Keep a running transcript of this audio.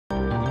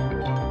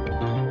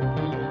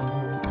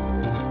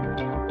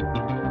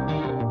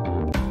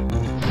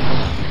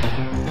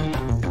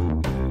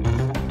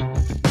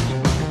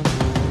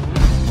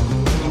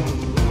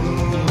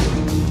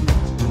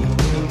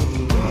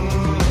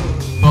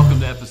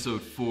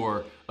episode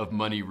 4 of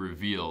Money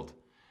Revealed.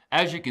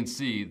 As you can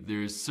see,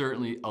 there's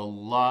certainly a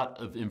lot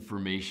of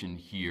information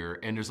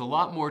here, and there's a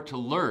lot more to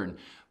learn.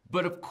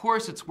 But of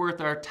course, it's worth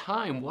our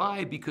time.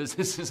 Why? Because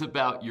this is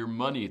about your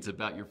money. It's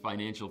about your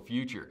financial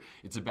future.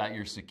 It's about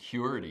your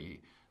security.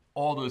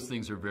 All those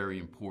things are very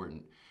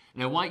important.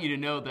 And I want you to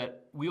know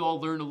that we all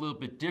learn a little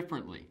bit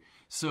differently.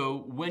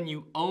 So when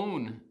you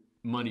own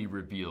Money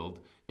Revealed,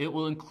 it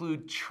will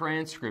include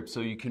transcripts so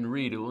you can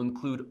read. It will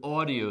include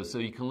audio so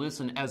you can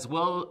listen, as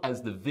well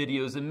as the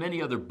videos and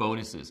many other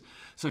bonuses.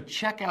 So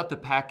check out the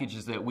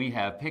packages that we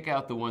have, pick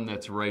out the one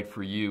that's right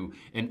for you,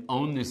 and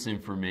own this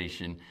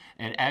information.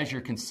 And as you're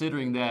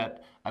considering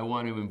that, I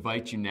want to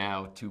invite you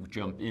now to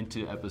jump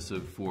into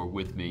episode 4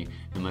 with me,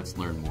 and let's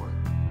learn more.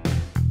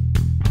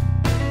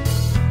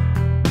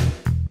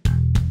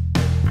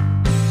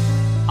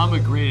 I'm a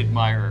great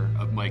admirer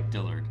of Mike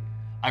Dillard.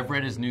 I've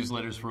read his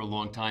newsletters for a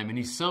long time, and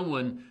he's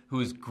someone who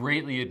is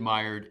greatly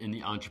admired in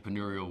the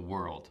entrepreneurial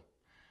world.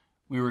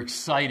 We were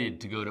excited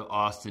to go to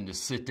Austin to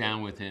sit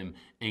down with him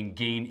and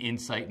gain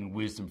insight and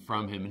wisdom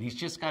from him. And he's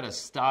just got a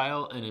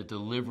style and a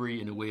delivery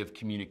and a way of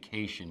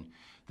communication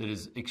that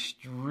is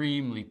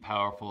extremely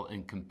powerful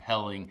and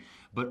compelling,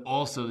 but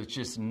also it's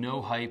just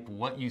no hype.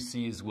 What you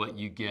see is what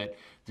you get.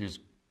 There's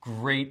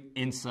great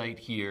insight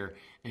here,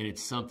 and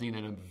it's something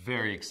that I'm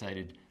very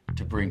excited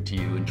to bring to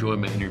you. Enjoy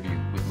my interview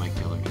with Mike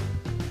Dillard.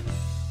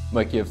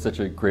 Mike, you have such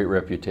a great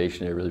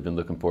reputation. I've really been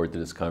looking forward to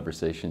this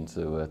conversation,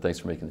 so thanks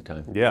for making the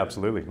time. Yeah,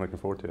 absolutely. Looking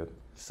forward to it.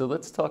 So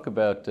let's talk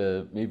about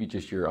maybe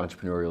just your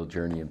entrepreneurial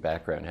journey and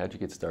background. How'd you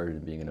get started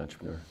in being an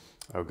entrepreneur?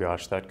 Oh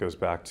gosh, that goes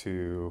back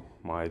to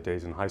my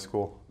days in high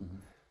school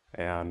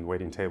and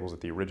waiting tables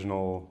at the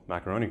original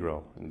Macaroni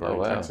Grill in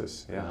Burbank,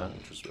 Texas. Yeah,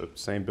 which was the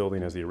same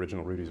building as the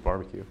original Rudy's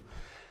Barbecue.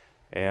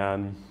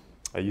 And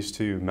I used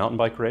to mountain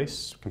bike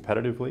race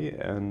competitively,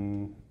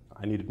 and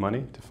I needed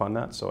money to fund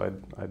that, so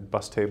I'd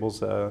bus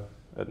tables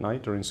at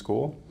night during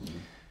school.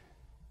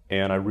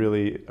 And I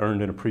really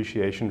earned an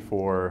appreciation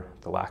for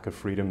the lack of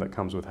freedom that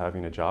comes with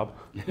having a job.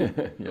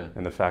 Yeah.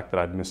 And the fact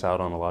that I'd miss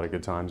out on a lot of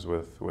good times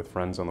with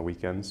friends on the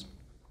weekends.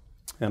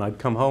 And I'd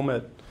come home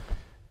at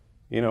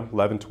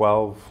 11,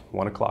 12,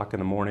 1 o'clock in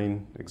the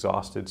morning,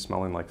 exhausted,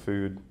 smelling like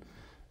food,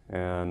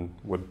 and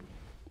would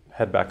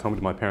head back home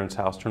to my parents'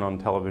 house, turn on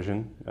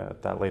television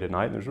that late at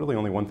night, and there's really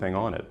only one thing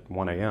on at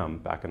 1 a.m.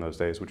 back in those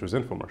days, which was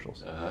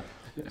infomercials.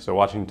 So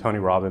watching Tony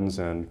Robbins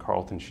and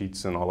Carlton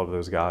Sheets and all of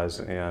those guys,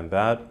 and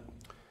that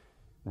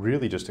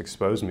really just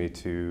exposed me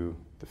to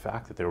the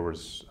fact that there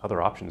was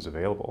other options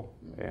available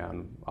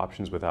and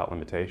options without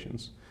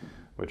limitations,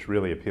 which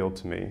really appealed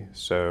to me.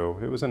 So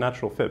it was a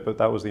natural fit, but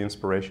that was the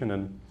inspiration,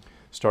 and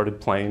started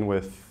playing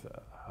with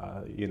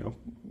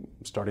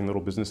starting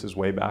little businesses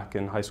way back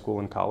in high school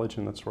and college,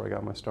 and that's where I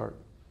got my start.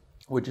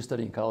 What'd you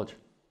study in college?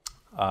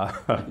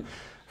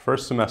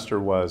 First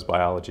semester was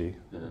biology.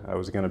 I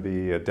was going to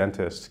be a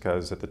dentist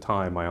because at the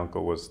time my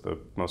uncle was the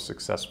most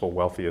successful,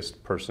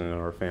 wealthiest person in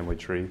our family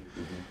tree.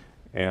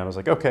 And I was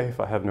like, okay, if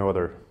I have no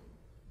other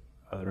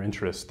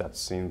interests, that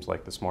seems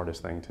like the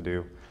smartest thing to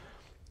do.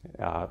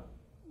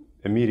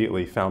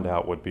 Immediately found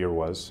out what beer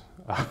was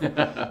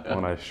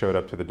when I showed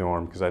up to the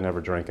dorm, because I never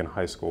drank in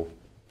high school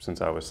since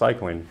I was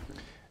cycling.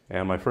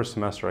 And my first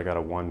semester I got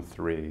a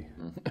 1.3.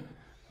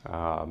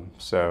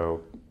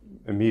 So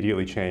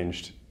immediately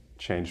changed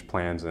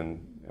plans,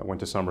 and I went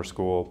to summer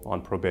school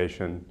on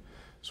probation,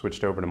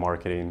 switched over to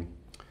marketing,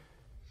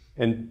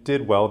 and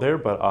did well there,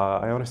 but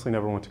I honestly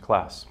never went to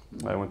class.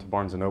 I went to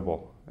Barnes &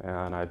 Noble,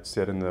 and I'd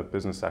sit in the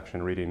business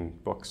section reading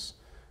books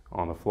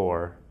on the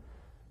floor,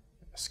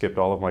 skipped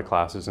all of my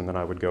classes, and then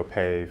I would go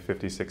pay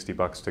 $50,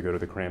 $60 to go to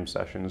the cram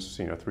sessions,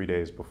 3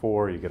 days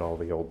before. You get all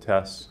the old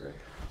tests. Great.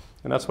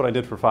 And that's what I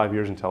did for 5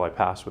 years until I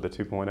passed with a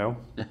 2.0.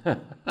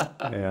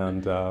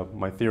 And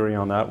my theory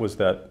on that was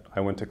that I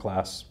went to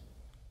class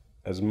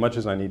as much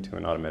as I need to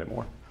and not a minute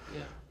more.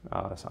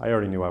 Yeah. So I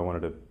already knew I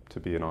wanted to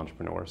be an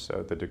entrepreneur,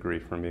 so the degree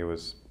for me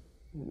was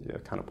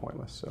kind of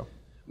pointless. So,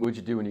 what did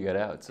you do when you got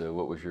out? So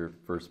what was your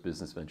first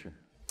business venture?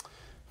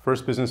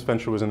 First business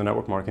venture was in the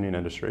network marketing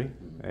industry,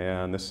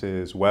 and this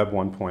is Web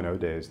 1.0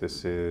 days.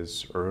 This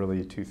is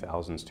early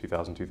 2000s,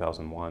 2000,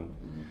 2001.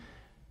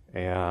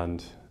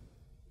 And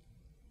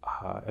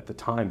at the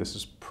time, this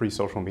is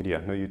pre-social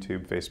media, no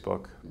YouTube,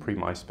 Facebook,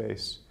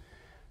 pre-MySpace.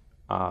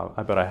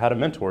 But I had a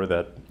mentor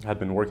that had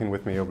been working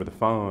with me over the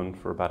phone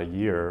for about a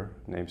year,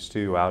 named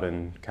Stu, out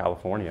in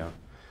California.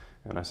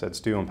 And I said,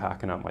 Stu, I'm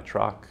packing up my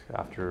truck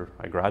after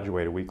I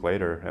graduate a week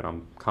later, and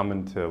I'm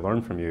coming to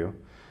learn from you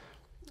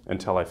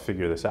until I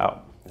figure this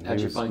out. How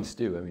did you find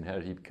Stu? I mean, how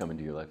did he come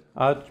into your life?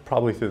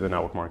 Probably through the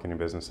network marketing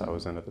business I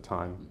was in at the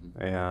time.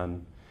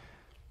 And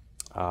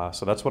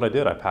so that's what I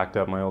did. I packed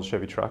up my old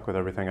Chevy truck with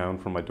everything I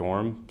owned from my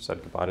dorm,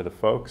 said goodbye to the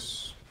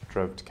folks,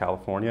 drove to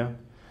California,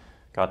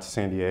 got to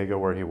San Diego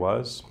where he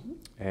was,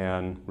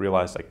 and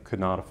realized I could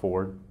not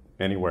afford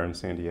anywhere in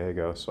San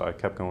Diego, so I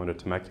kept going to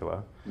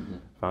Temecula,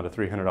 found a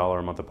 $300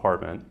 a month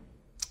apartment,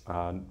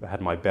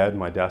 had my bed,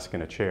 my desk,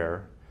 and a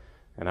chair,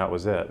 and that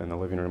was it. And the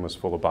living room was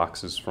full of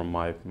boxes from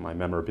my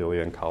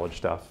memorabilia and college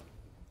stuff.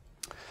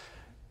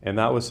 And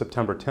that was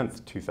September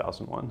 10th,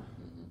 2001.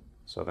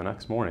 So the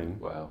next morning,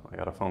 Wow. I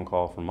got a phone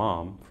call from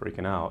Mom,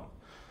 freaking out.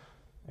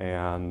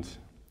 And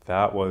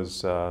that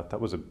was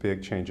a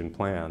big change in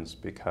plans,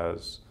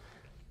 because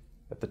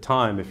at the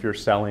time, if you're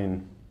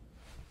selling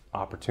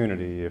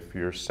opportunity, if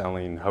you're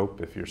selling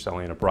hope, if you're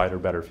selling a brighter,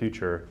 better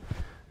future,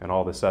 and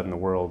all of a sudden the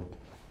world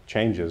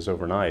changes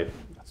overnight,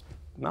 that's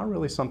not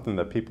really something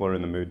that people are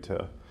in the mood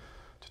to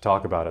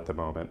talk about at the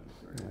moment.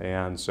 Right.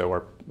 And so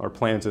our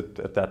plans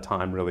at that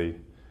time really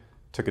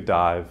took a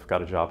dive.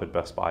 Got a job at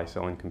Best Buy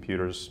selling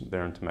computers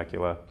there in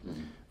Temecula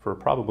for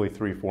probably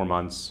 3-4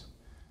 months.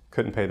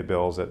 Couldn't pay the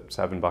bills at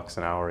 $7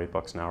 an hour,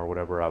 $8 an hour,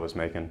 whatever I was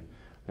making,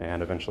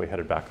 and eventually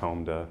headed back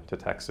home to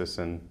Texas.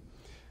 And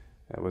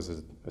it was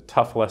a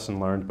tough lesson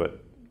learned,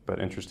 but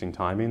interesting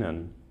timing.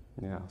 And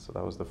yeah, so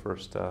that was the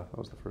first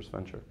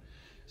venture.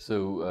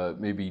 So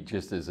maybe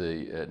just as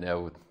now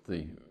with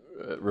the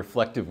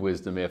reflective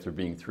wisdom after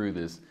being through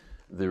this,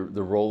 the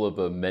role of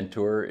a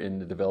mentor in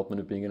the development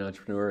of being an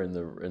entrepreneur,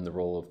 and the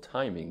role of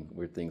timing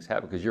where things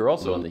happen, because you're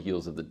also on the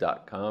heels of the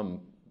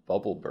dotcom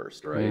bubble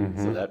burst, right?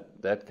 So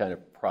that kind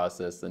of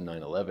process, then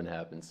 9/11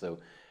 happened. So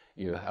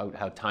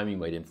how timing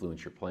might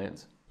influence your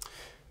plans.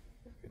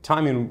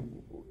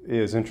 Timing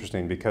is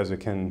interesting because it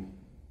can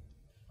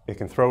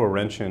throw a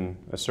wrench in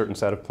a certain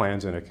set of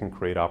plans, and it can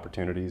create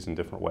opportunities in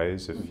different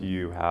ways if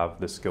you have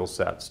the skill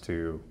sets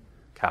to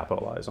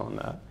capitalize on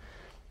that.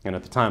 And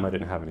at the time, I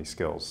didn't have any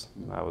skills.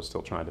 I was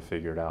still trying to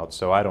figure it out.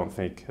 So I don't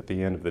think at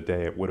the end of the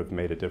day it would have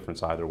made a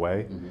difference either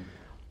way,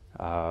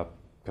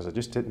 because I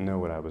just didn't know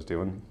what I was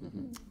doing.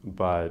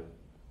 But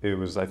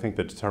I think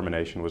the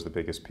determination was the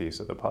biggest piece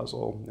of the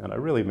puzzle. And I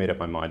really made up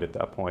my mind at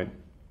that point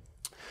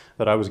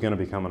that I was going to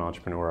become an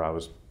entrepreneur. I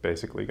was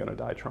basically going to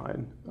die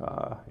trying.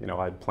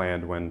 I'd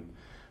planned when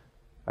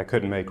I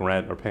couldn't make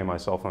rent or pay my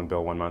cell phone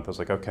bill one month. I was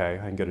like, okay,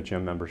 I can get a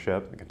gym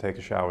membership. I can take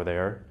a shower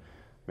there.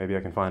 Maybe I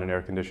can find an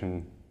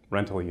air-conditioned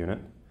rental unit,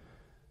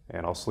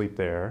 and I'll sleep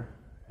there,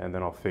 and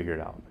then I'll figure it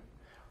out.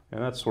 And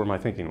that's where my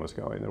thinking was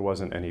going. There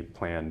wasn't any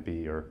plan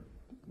B or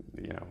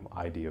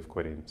idea of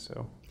quitting.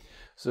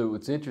 So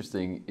what's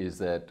interesting is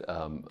that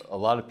a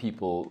lot of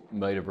people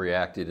might have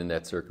reacted in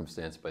that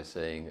circumstance by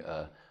saying,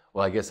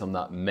 well, I guess I'm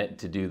not meant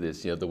to do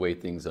this, the way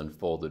things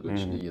unfolded,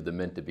 which the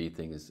meant to be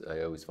thing is,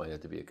 I always find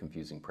that to be a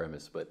confusing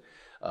premise. But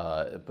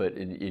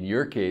in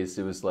your case,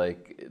 it was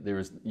like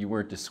you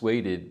weren't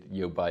dissuaded,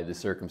 by the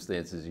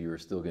circumstances. You were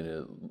still going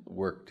to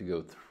work to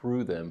go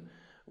through them.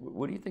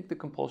 What do you think the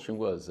compulsion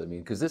was? I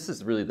mean, because this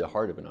is really the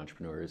heart of an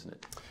entrepreneur, isn't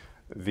it?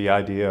 The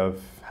idea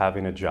of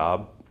having a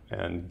job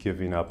and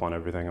giving up on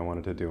everything I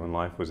wanted to do in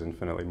life was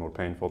infinitely more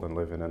painful than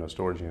living in a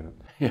storage unit.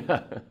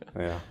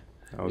 Yeah.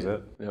 That was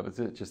it. That was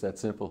it, just that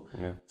simple.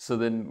 Yeah. So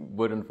then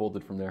what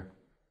unfolded from there?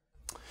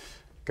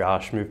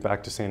 Gosh, moved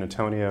back to San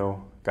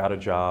Antonio, got a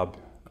job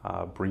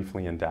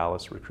briefly in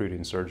Dallas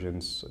recruiting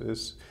surgeons.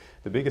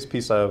 The biggest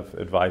piece of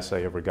advice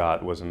I ever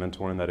got was a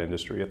mentor in that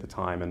industry at the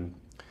time, and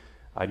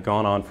I'd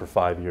gone on for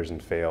 5 years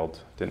and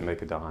failed, didn't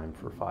make a dime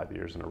for 5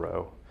 years in a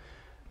row.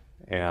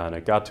 And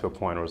it got to a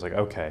point where I was like,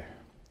 okay,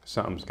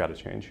 something's got to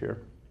change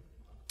here.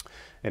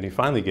 And he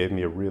finally gave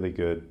me a really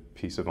good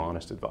piece of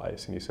honest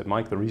advice. And he said,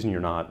 Mike, the reason you're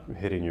not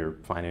hitting your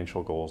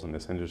financial goals in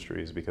this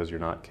industry is because you're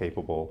not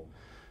capable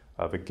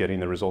of getting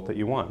the result that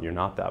you want. You're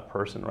not that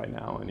person right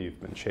now, and you've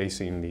been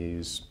chasing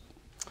these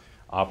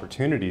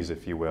opportunities,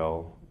 if you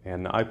will.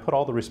 And I put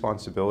all the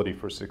responsibility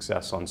for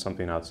success on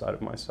something outside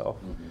of myself.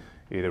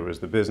 Either it was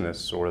the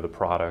business or the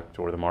product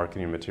or the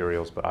marketing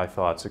materials, but I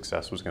thought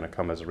success was going to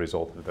come as a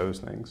result of those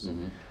things.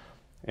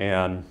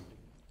 And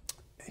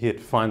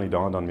it finally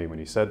dawned on me when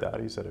he said that.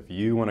 He said, if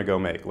you want to go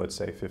make, let's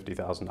say,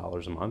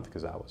 $50,000 a month,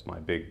 because that was my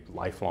big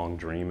lifelong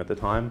dream at the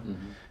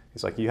time,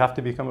 he's like, you have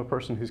to become a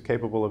person who's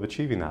capable of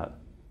achieving that.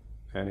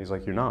 And he's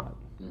like, you're not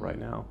right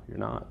now. You're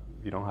not.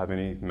 You don't have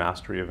any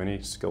mastery of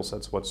any skill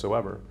sets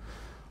whatsoever.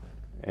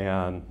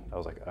 And I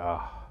was like,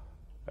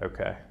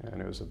 okay.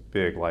 And it was a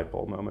big light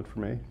bulb moment for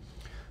me.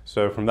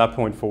 So from that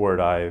point forward,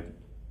 I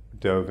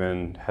dove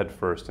in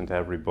headfirst into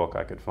every book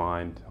I could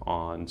find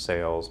on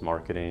sales,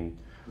 marketing,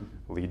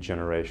 lead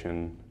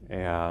generation,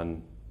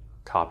 and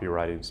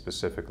copywriting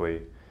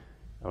specifically.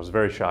 I was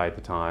very shy at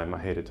the time. I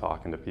hated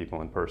talking to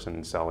people in person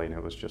and selling.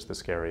 It was just the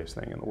scariest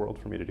thing in the world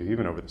for me to do,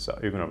 even over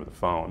the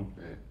phone.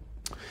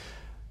 Right.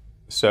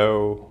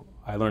 So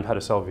I learned how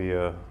to sell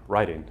via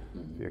writing,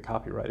 via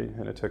copywriting,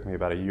 and it took me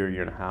about a year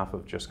and a half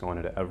of just going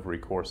into every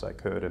course I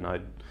could. And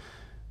I'd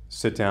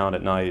sit down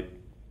at night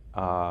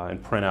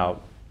and print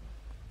out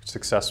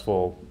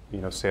successful,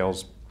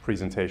 sales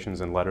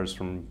presentations and letters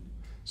from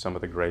some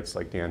of the greats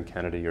like Dan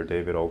Kennedy or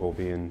David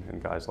Ogilvy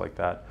and guys like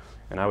that.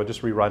 And I would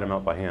just rewrite them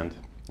out by hand.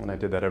 And I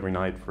did that every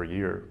night for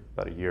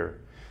about a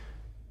year.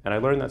 And I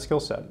learned that skill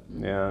set.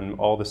 And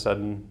all of a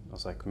sudden, I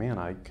was like, man,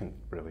 I can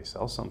really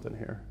sell something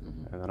here.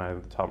 And then I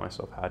taught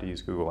myself how to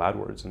use Google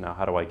AdWords. And now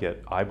how do I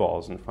get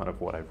eyeballs in front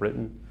of what I've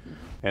written?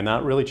 And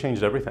that really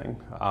changed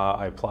everything.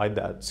 I applied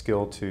that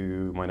skill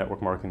to my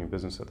network marketing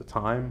business at the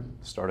time,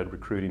 started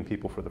recruiting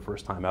people for the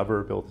first time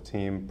ever, built a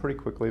team pretty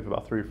quickly of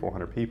about 300 or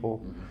 400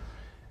 people.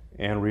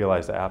 and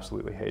realized I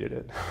absolutely hated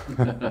it.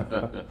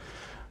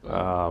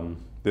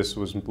 This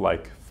was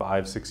like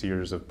 5-6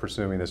 years of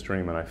pursuing this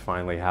dream, and I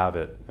finally have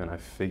it, and I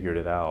figured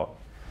it out,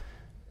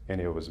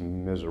 and it was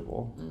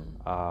miserable.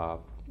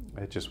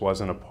 It just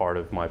wasn't a part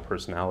of my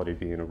personality,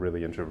 being a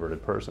really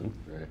introverted person.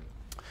 Right.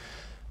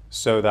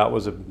 So that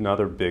was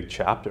another big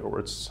chapter where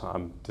it's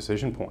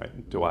decision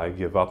point. Do I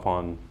give up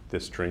on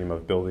this dream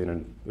of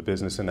building a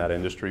business in that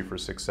industry for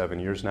 6-7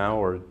 years now,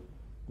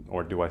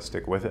 or do I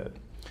stick with it?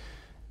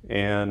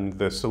 And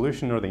the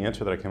solution, or the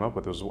answer that I came up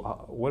with, was,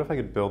 what if I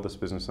could build this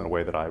business in a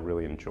way that I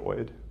really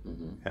enjoyed?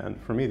 And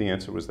for me, the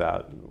answer was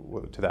to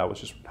that was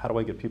just, how do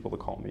I get people to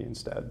call me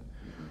instead?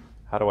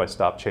 How do I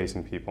stop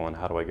chasing people, and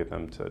how do I get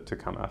them to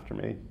come after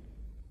me?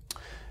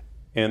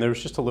 And there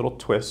was just a little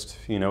twist,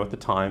 at the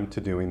time, to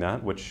doing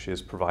that, which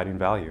is providing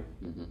value.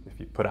 If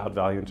you put out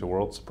value into the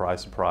world,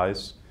 surprise,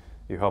 surprise,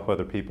 you help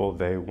other people,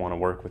 they want to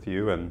work with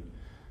you,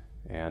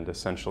 and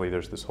essentially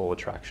there's this whole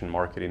attraction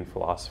marketing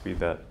philosophy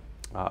that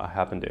I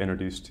happened to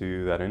introduce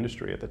to that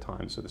industry at the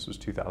time. So this was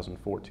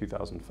 2004,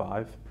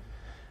 2005.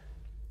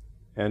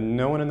 And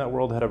no one in that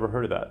world had ever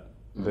heard of that.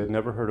 They'd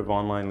never heard of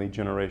online lead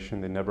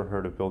generation. They'd never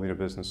heard of building a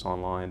business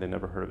online. They'd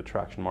never heard of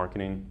attraction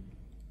marketing.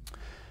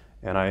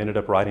 And I ended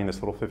up writing this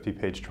little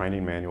 50-page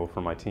training manual for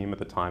my team at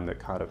the time that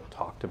kind of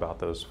talked about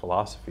those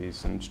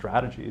philosophies and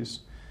strategies.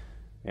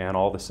 And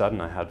all of a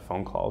sudden I had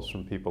phone calls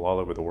from people all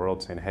over the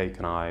world saying, hey,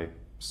 can I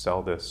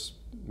sell this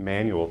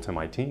manual to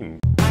my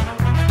team?